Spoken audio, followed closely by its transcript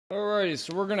Alrighty,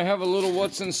 so we're gonna have a little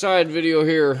what's inside video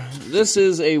here. This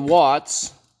is a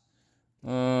Watts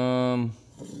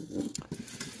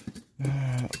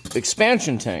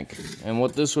expansion tank, and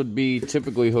what this would be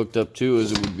typically hooked up to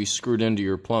is it would be screwed into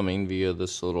your plumbing via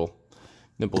this little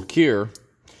nipple here,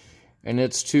 and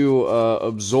it's to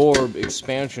absorb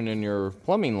expansion in your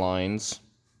plumbing lines,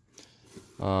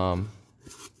 kind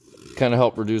of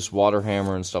help reduce water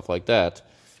hammer and stuff like that.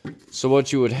 So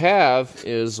what you would have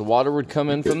is the water would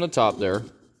come in from the top there,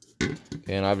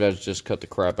 and I've just cut the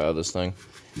crap out of this thing,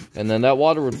 and then that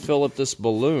water would fill up this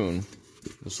balloon,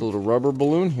 this little rubber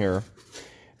balloon here,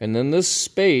 and then this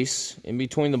space in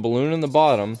between the balloon and the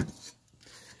bottom,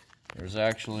 there's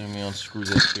actually, let me unscrew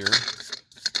this here,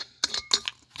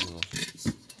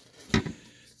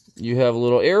 you have a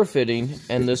little air fitting,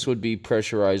 and this would be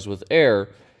pressurized with air,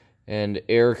 and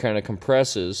air kind of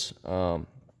compresses.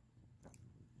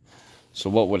 So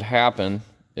what would happen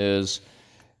is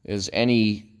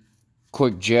any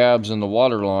quick jabs in the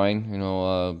water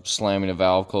line, slamming a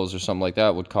valve closed or something like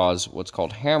that, would cause what's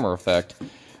called hammer effect,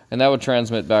 and that would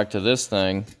transmit back to this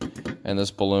thing, and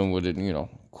this balloon would,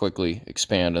 quickly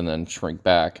expand and then shrink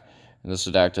back, and this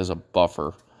would act as a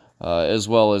buffer, as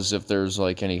well as if there's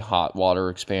like any hot water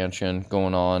expansion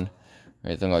going on,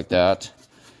 anything like that.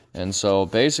 And so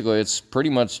basically it's pretty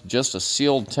much just a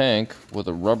sealed tank with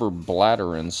a rubber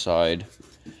bladder inside.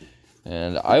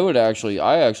 And I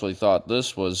actually thought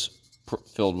this was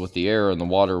filled with the air and the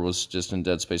water was just in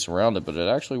dead space around it, but it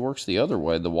actually works the other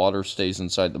way. The water stays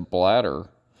inside the bladder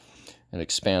and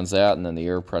expands that, and then the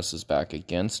air presses back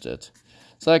against it.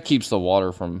 So that keeps the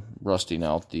water from rusting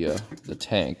out the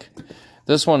tank.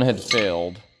 This one had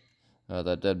failed.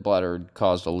 That dead bladder had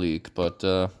caused a leak, but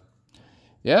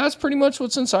yeah, that's pretty much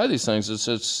what's inside these things.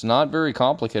 It's not very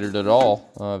complicated at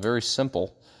all. Very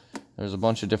simple. There's a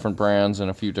bunch of different brands and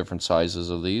a few different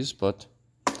sizes of these, but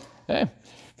hey,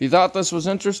 if you thought this was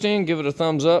interesting, give it a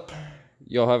thumbs up.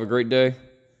 Y'all have a great day.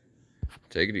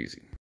 Take it easy.